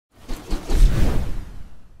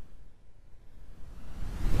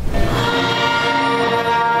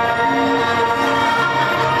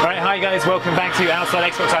welcome back to Outside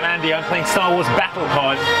Xbox. I'm Andy. I'm playing Star Wars Battle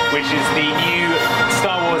Pod, which is the new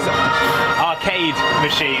Star Wars arcade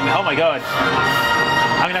machine. Oh my god.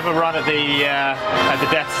 I'm gonna have a run at the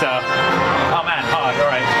Death Star. Oh man, hard,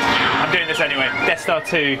 alright. I'm doing this anyway. Death Star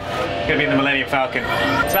 2, gonna be in the Millennium Falcon.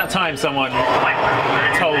 It's about time someone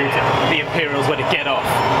told the Imperials where to get off,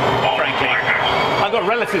 frankly. I've got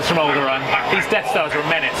relatives from Alderaan. These Death Stars are a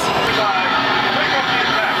menace.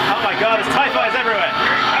 Oh my god, there's TIE fighters everywhere!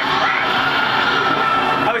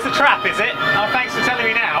 Oh, it's a trap, is it? Oh, thanks for telling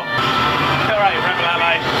me now. Alright, Rebel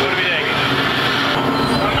Ally, what are we doing?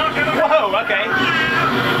 Whoa, okay.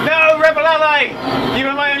 No, Rebel Ally! You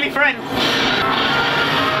were my only friend!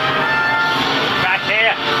 Back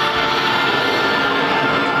here!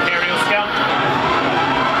 Imperial scum.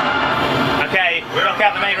 Okay, knock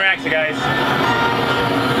out the main reactor, guys.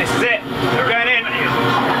 This is it. We're going in.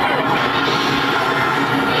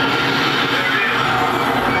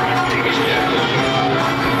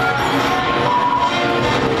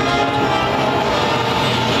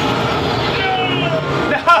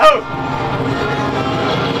 No!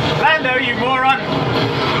 Lando, you moron!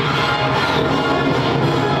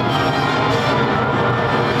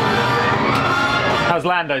 How's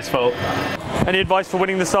Lando's fault? Any advice for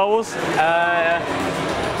winning the Star Wars?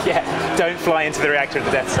 Yeah, don't fly into the reactor of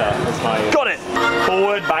the Death Star. That's my... Got it!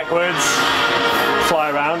 Forward, backwards, fly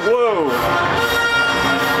around. Whoa!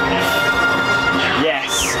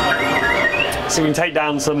 Yes! So we can take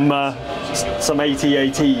down some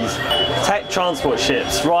AT-ATs. Tech transport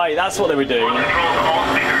ships. Right, that's what they were doing.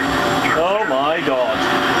 Oh my god.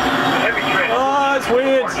 Oh, it's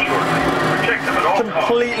weird.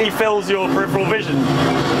 Completely fills your peripheral vision.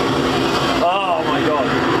 Oh my god.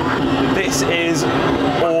 This is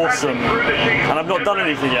awesome. And I've not done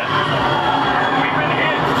anything yet.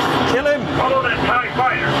 Kill him! Follow that TIE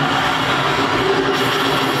fighter.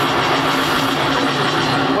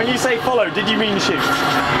 When you say follow, did you mean shoot?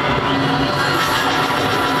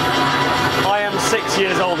 I am 6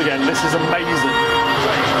 years old again. This is amazing.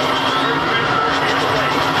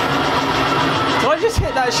 Did I just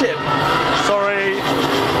hit that ship? Sorry.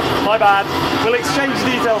 My bad. We'll exchange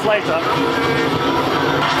details later.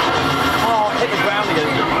 Oh, hit the ground again.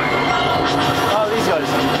 Oh, these guys.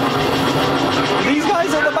 These guys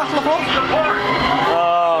at the Battle of Hoth?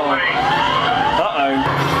 Oh. Uh-oh.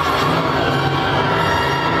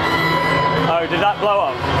 Oh, did that blow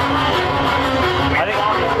up? I think...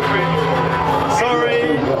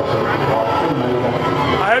 Sorry.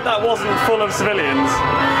 I hope that wasn't full of civilians.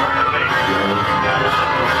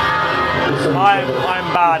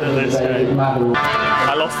 I'm bad at this game.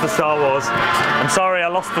 I lost the Star Wars. I'm sorry, I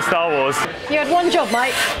lost the Star Wars. You had one job,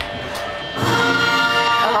 mate.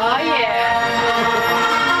 Oh yeah.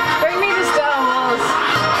 Bring me the Star Wars.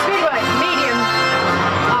 Speedway, medium.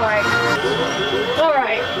 Alright.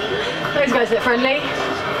 Alright. Those guys look friendly.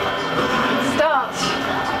 Start.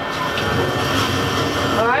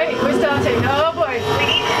 Alright, we're starting. Oh boy.